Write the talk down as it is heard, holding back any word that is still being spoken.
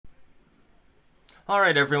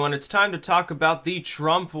Alright everyone, it's time to talk about the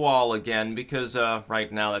Trump wall again because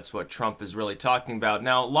right now that's what Trump is really talking about.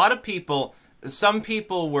 Now, a lot of people, some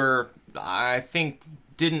people were, I think,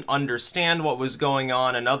 didn't understand what was going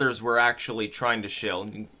on, and others were actually trying to shill.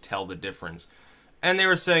 You can tell the difference. And they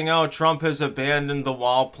were saying, oh, Trump has abandoned the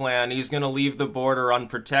wall plan, he's going to leave the border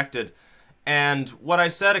unprotected. And what I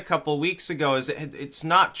said a couple weeks ago is it's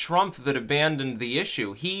not Trump that abandoned the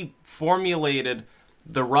issue. He formulated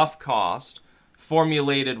the rough cost,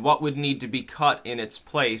 formulated what would need to be cut in its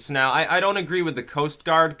place. Now, I don't agree with the Coast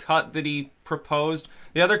Guard cut that he proposed.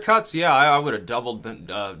 The other cuts, yeah, I would have doubled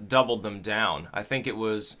them down. I think it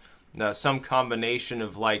was some combination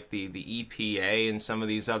of like the EPA and some of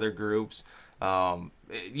these other groups.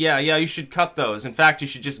 Yeah, you should cut those. In fact, you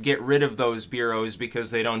should just get rid of those bureaus because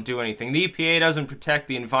they don't do anything. The EPA doesn't protect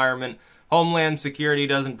the environment. Homeland Security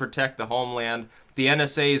doesn't protect the homeland. The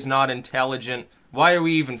NSA is not intelligent. Why do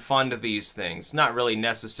we even fund these things? Not really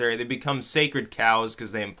necessary. They become sacred cows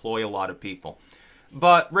because they employ a lot of people.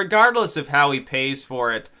 But regardless of how he pays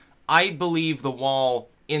for it, I believe the wall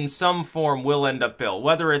in some form will end up built.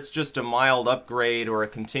 Whether it's just a mild upgrade or a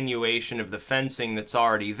continuation of the fencing that's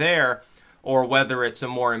already there, or whether it's a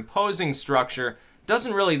more imposing structure,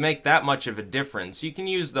 doesn't really make that much of a difference. You can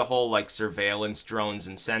use the whole like surveillance drones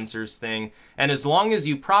and sensors thing, and as long as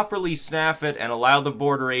you properly staff it and allow the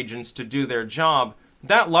border agents to do their job,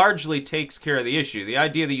 that largely takes care of the issue. The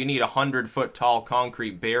idea that you need a 100-foot tall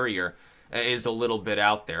concrete barrier is a little bit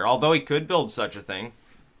out there, although he could build such a thing.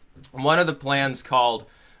 One of the plans called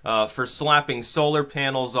for slapping solar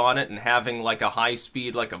panels on it and having like a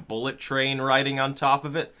high-speed, like a bullet train riding on top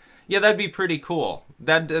of it. Yeah, that'd be pretty cool.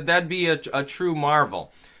 That'd be a true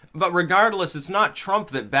marvel. But regardless, it's not Trump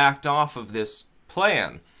that backed off of this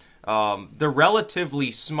plan. The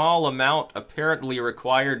relatively small amount apparently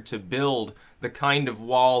required to build the kind of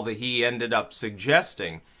wall that he ended up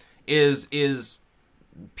suggesting is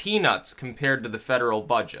peanuts compared to the federal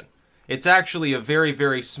budget. It's actually a very,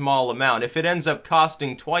 very small amount. If it ends up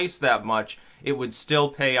costing twice that much, it would still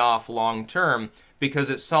pay off long term,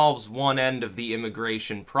 because it solves one end of the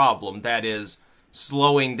immigration problem, that is,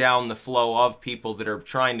 slowing down the flow of people that are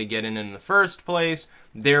trying to get in the first place.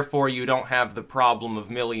 Therefore, you don't have the problem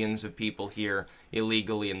of millions of people here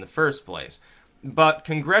illegally in the first place. But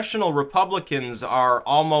congressional Republicans are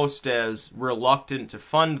almost as reluctant to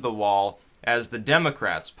fund the wall as the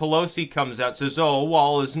Democrats. Pelosi comes out and says, oh, a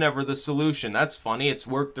wall is never the solution. That's funny. It's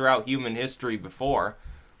worked throughout human history before.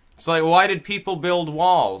 It's like, why did people build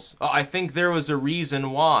walls? I think there was a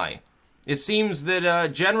reason why. It seems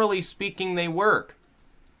that, generally speaking, they work.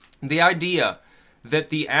 The idea that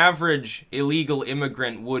the average illegal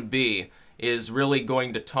immigrant would-be is really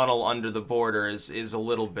going to tunnel under the border is a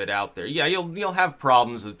little bit out there. Yeah, you'll have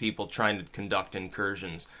problems with people trying to conduct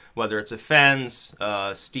incursions, whether it's a fence,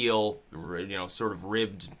 steel, sort of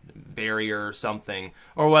ribbed barrier or something,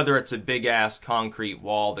 or whether it's a big-ass concrete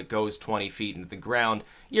wall that goes 20 feet into the ground.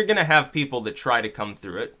 You're going to have people that try to come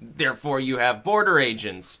through it. Therefore, you have border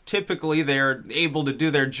agents. Typically, they're able to do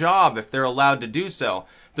their job if they're allowed to do so.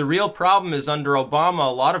 The real problem is under Obama,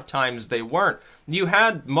 a lot of times they weren't. You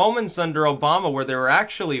had moments under Obama where there were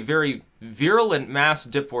actually very virulent mass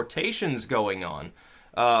deportations going on,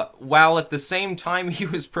 while at the same time he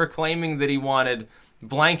was proclaiming that he wanted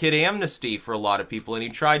blanket amnesty for a lot of people, and he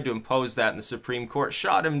tried to impose that, and the Supreme Court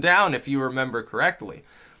shot him down, if you remember correctly.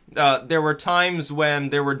 There were times when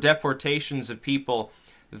there were deportations of people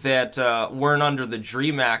that weren't under the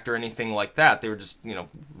DREAM Act or anything like that. They were just,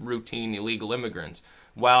 routine illegal immigrants.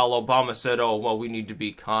 While Obama said, oh, well, we need to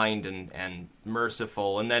be kind and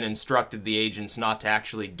merciful, and then instructed the agents not to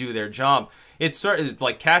actually do their job. It's sort of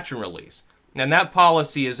like catch and release. And that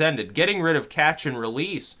policy has ended. Getting rid of catch and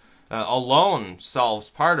release alone solves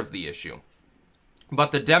part of the issue.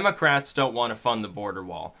 But the Democrats don't want to fund the border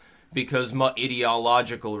wall because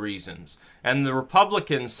ideological reasons. And the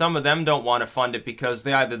Republicans, some of them don't want to fund it because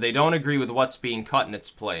they don't agree with what's being cut in its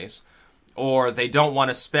place, or they don't want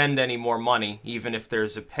to spend any more money, even if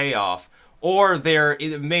there's a payoff, or there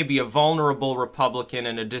may be a vulnerable Republican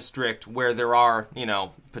in a district where there are,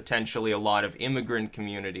 potentially a lot of immigrant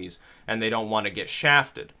communities, and they don't want to get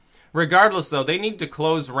shafted. Regardless, though, they need to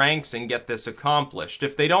close ranks and get this accomplished.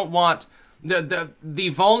 If they don't want... The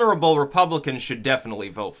vulnerable Republicans should definitely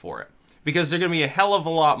vote for it, because they're going to be a hell of a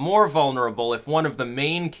lot more vulnerable if one of the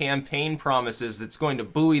main campaign promises that's going to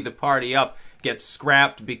buoy the party up gets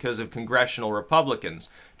scrapped because of congressional Republicans.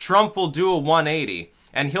 Trump will do a 180,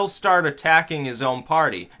 and he'll start attacking his own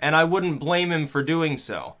party, and I wouldn't blame him for doing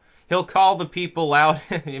so. He'll call the people out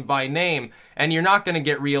by name, and you're not going to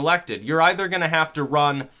get reelected. You're either going to have to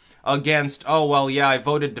run against, oh, well, yeah, I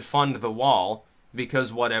voted to fund the wall,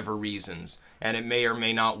 because whatever reasons. And it may or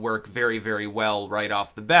may not work very, very well right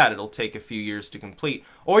off the bat. It'll take a few years to complete.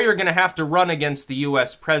 Or you're going to have to run against the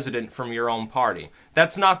U.S. president from your own party.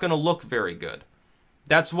 That's not going to look very good.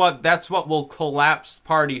 That's what will collapse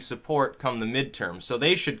party support come the midterm. So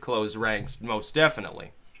they should close ranks most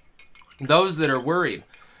definitely. Those that are worried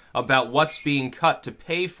about what's being cut to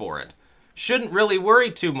pay for it shouldn't really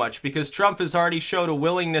worry too much, because Trump has already showed a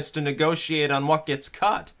willingness to negotiate on what gets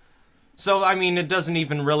cut. So, I mean, it doesn't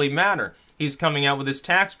even really matter. He's coming out with his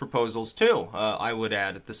tax proposals too, I would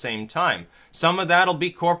add, at the same time. Some of that'll be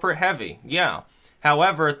corporate heavy, yeah.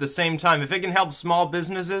 However, at the same time, if it can help small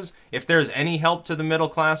businesses, if there's any help to the middle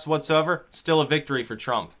class whatsoever, still a victory for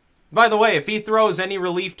Trump. By the way, if he throws any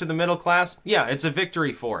relief to the middle class, yeah, it's a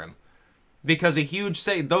victory for him. Because a huge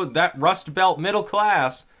that Rust Belt middle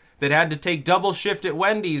class that had to take double shift at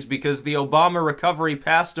Wendy's because the Obama recovery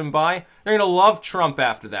passed him by, they're going to love Trump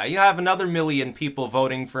after that. You have another million people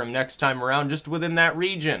voting for him next time around just within that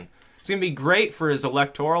region. It's going to be great for his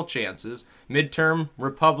electoral chances. Midterm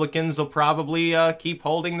Republicans will probably keep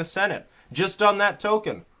holding the Senate, just on that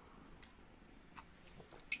token.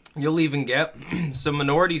 You'll even get some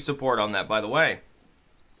minority support on that, by the way.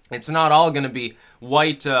 It's not all going to be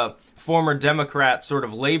white former Democrat sort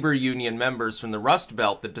of labor union members from the Rust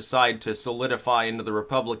Belt that decide to solidify into the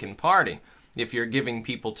Republican Party if you're giving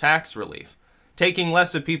people tax relief. Taking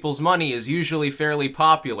less of people's money is usually fairly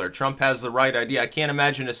popular. Trump has the right idea. I can't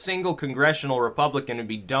imagine a single congressional Republican would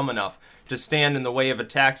be dumb enough to stand in the way of a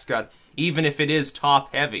tax cut, even if it is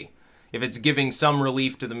top heavy, if it's giving some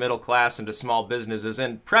relief to the middle class and to small businesses.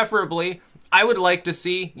 And preferably, I would like to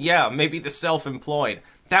see, yeah, maybe the self-employed.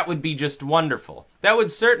 That would be just wonderful. That would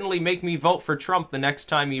certainly make me vote for Trump the next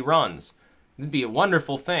time he runs. It'd be a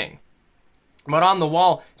wonderful thing. But on the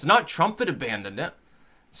wall, it's not Trump that abandoned it.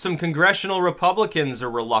 Some congressional Republicans are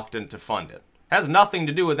reluctant to fund it. Has nothing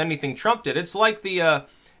to do with anything Trump did. It's like the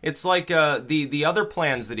other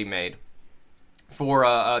plans that he made for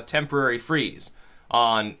a temporary freeze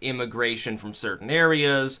on immigration from certain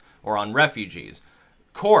areas or on refugees.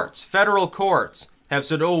 Courts, federal courts, have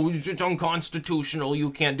said, oh, it's unconstitutional,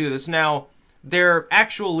 you can't do this. Now, their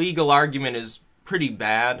actual legal argument is pretty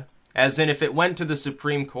bad. As in, if it went to the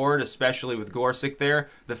Supreme Court, especially with Gorsuch there,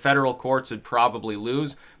 the federal courts would probably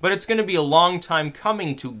lose. But it's going to be a long time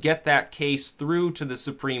coming to get that case through to the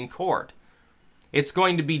Supreme Court. It's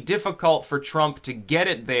going to be difficult for Trump to get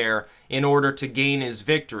it there in order to gain his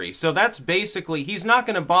victory. So that's basically, he's not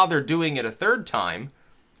going to bother doing it a third time.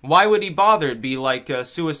 Why would he bother? It'd be like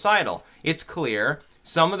suicidal. It's clear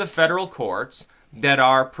some of the federal courts that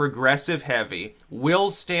are progressive heavy will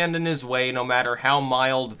stand in his way no matter how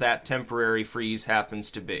mild that temporary freeze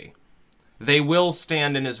happens to be. They will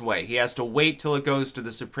stand in his way. He has to wait till it goes to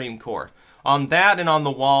the Supreme Court. On that and on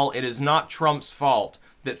the wall, it is not Trump's fault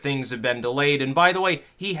that things have been delayed. And by the way,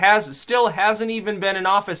 he still hasn't even been in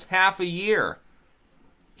office half a year.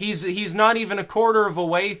 He's not even a quarter of a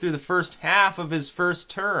way through the first half of his first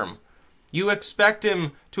term. You expect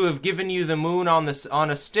him to have given you the moon on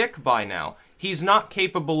a stick by now. He's not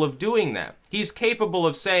capable of doing that. He's capable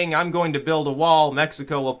of saying, I'm going to build a wall,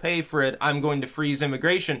 Mexico will pay for it, I'm going to freeze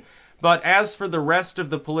immigration. But as for the rest of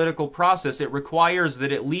the political process, it requires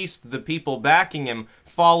that at least the people backing him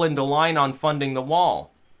fall into line on funding the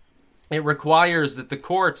wall. It requires that the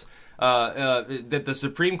courts, that the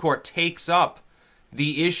Supreme Court takes up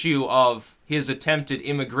the issue of his attempted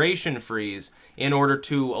immigration freeze in order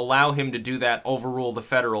to allow him to do that, overrule the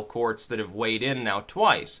federal courts that have weighed in now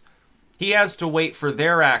twice. He has to wait for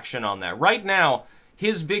their action on that. Right now,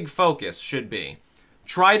 his big focus should be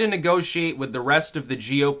try to negotiate with the rest of the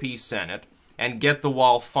GOP Senate and get the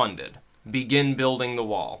wall funded. Begin building the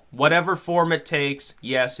wall. Whatever form it takes,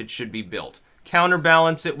 yes, it should be built.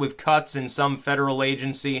 Counterbalance it with cuts in some federal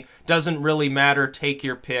agency. Doesn't really matter. Take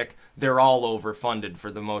your pick. They're all overfunded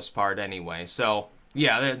for the most part anyway. So,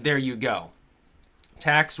 yeah, there you go.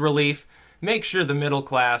 Tax relief. Make sure the middle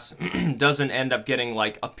class doesn't end up getting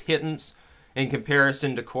like a pittance in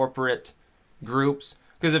comparison to corporate groups.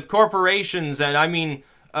 Because if corporations, and I mean,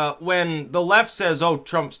 when the left says, oh,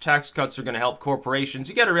 Trump's tax cuts are going to help corporations,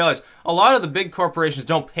 you got to realize a lot of the big corporations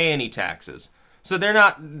don't pay any taxes. So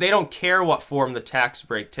they don't care what form the tax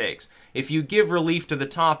break takes. If you give relief to the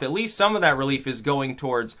top, at least some of that relief is going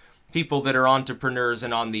towards people that are entrepreneurs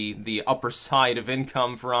and on the upper side of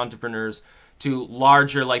income for entrepreneurs, to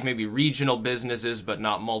larger, like maybe regional businesses, but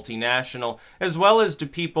not multinational, as well as to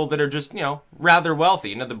people that are just, rather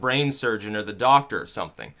wealthy, the brain surgeon or the doctor or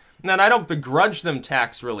something. And I don't begrudge them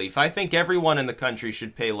tax relief. I think everyone in the country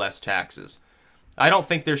should pay less taxes. I don't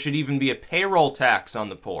think there should even be a payroll tax on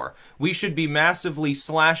the poor. We should be massively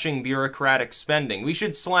slashing bureaucratic spending. We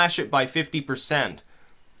should slash it by 50%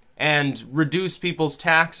 and reduce people's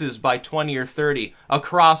taxes by 20 or 30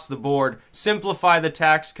 across the board. Simplify the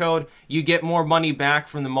tax code. You get more money back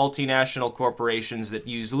from the multinational corporations that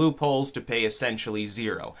use loopholes to pay essentially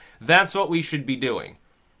zero. That's what we should be doing.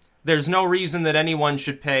 There's no reason that anyone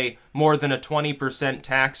should pay more than a 20%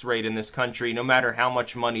 tax rate in this country, no matter how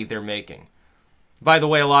much money they're making. By the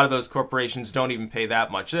way, a lot of those corporations don't even pay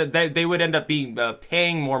that much. They would end up being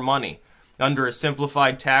paying more money under a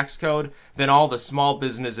simplified tax code than all the small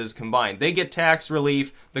businesses combined. They get tax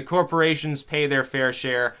relief, the corporations pay their fair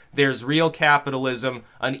share, there's real capitalism,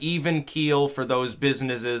 an even keel for those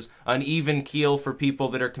businesses, an even keel for people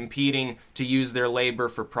that are competing to use their labor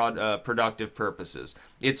for productive purposes.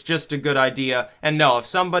 It's just a good idea, and no, if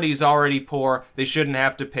somebody's already poor, they shouldn't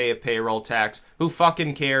have to pay a payroll tax. Who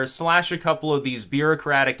fucking cares? Slash a couple of these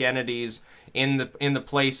bureaucratic entities in the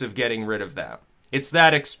place of getting rid of that. It's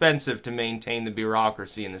that expensive to maintain the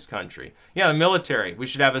bureaucracy in this country. Yeah, the military, we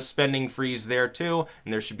should have a spending freeze there too,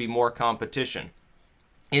 and there should be more competition.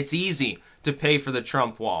 It's easy to pay for the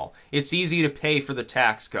Trump wall. It's easy to pay for the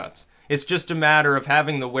tax cuts. It's just a matter of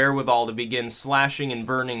having the wherewithal to begin slashing and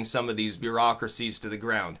burning some of these bureaucracies to the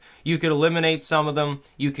ground. You could eliminate some of them.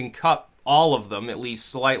 You can cut all of them, at least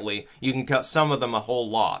slightly. You can cut some of them a whole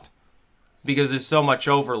lot, because there's so much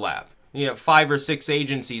overlap. You know, 5 or 6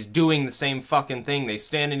 agencies doing the same fucking thing. They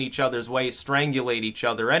stand in each other's way, strangulate each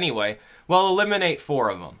other anyway. Well, eliminate 4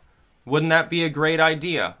 of them. Wouldn't that be a great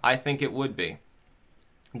idea? I think it would be.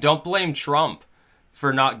 Don't blame Trump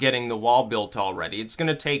for not getting the wall built already. It's going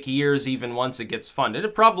to take years even once it gets funded.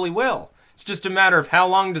 It probably will. It's just a matter of how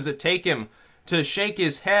long does it take him to shake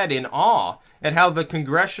his head in awe at how the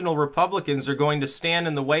congressional Republicans are going to stand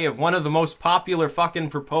in the way of one of the most popular fucking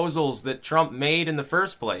proposals that Trump made in the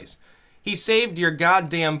first place. He saved your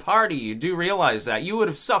goddamn party. You do realize that. You would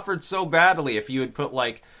have suffered so badly if you had put,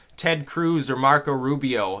 like, Ted Cruz or Marco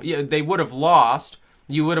Rubio. Yeah, they would have lost.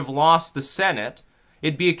 You would have lost the Senate.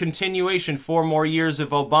 It'd be a continuation, 4 more years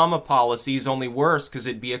of Obama policies, only worse because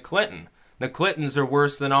it'd be a Clinton. The Clintons are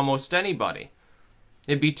worse than almost anybody.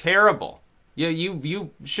 It'd be terrible. Yeah,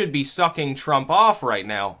 you should be sucking Trump off right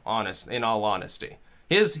now, in all honesty.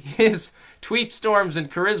 His tweet storms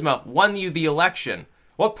and charisma won you the election.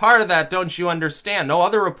 What part of that don't you understand? No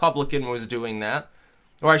other Republican was doing that.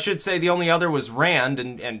 Or I should say the only other was Rand,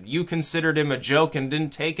 and you considered him a joke and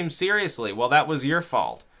didn't take him seriously. Well, that was your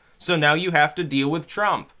fault. So now you have to deal with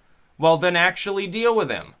Trump. Well, then actually deal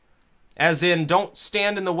with him. As in, don't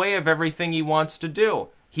stand in the way of everything he wants to do.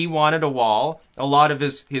 He wanted a wall. A lot of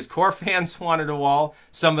his core fans wanted a wall.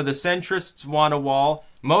 Some of the centrists want a wall.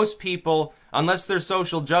 Most people, unless they're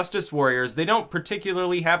social justice warriors, they don't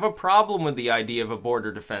particularly have a problem with the idea of a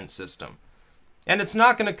border defense system. And it's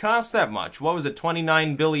not going to cost that much. What was it,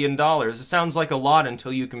 $29 billion? It sounds like a lot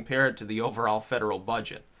until you compare it to the overall federal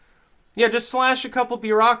budget. Yeah, just slash a couple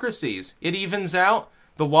bureaucracies. It evens out.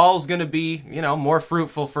 The wall's going to be, you know, more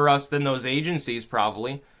fruitful for us than those agencies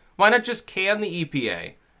probably. Why not just can the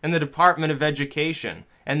EPA and the Department of Education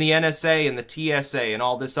and the NSA and the TSA and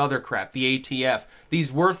all this other crap, the ATF,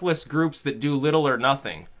 these worthless groups that do little or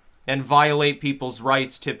nothing and violate people's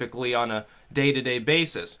rights typically on a day-to-day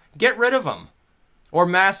basis. Get rid of them or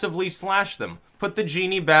massively slash them. Put the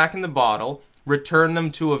genie back in the bottle, return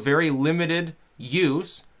them to a very limited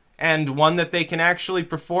use and one that they can actually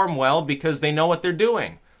perform well because they know what they're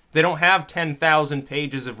doing. They don't have 10,000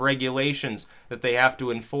 pages of regulations that they have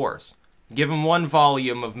to enforce. Give them 1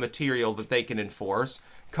 volume of material that they can enforce,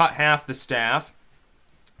 cut half the staff,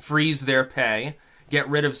 freeze their pay, get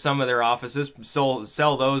rid of some of their offices,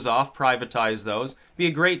 sell those off, privatize those. Be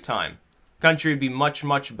a great time. Country would be much,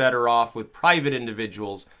 much better off with private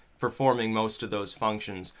individuals performing most of those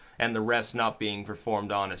functions and the rest not being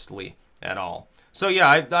performed honestly at all. So yeah,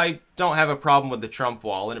 I don't have a problem with the Trump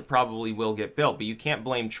wall, and it probably will get built, but you can't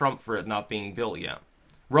blame Trump for it not being built yet.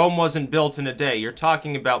 Rome wasn't built in a day. You're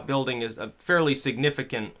talking about building a fairly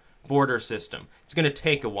significant border system. It's going to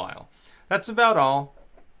take a while. That's about all.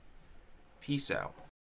 Peace out.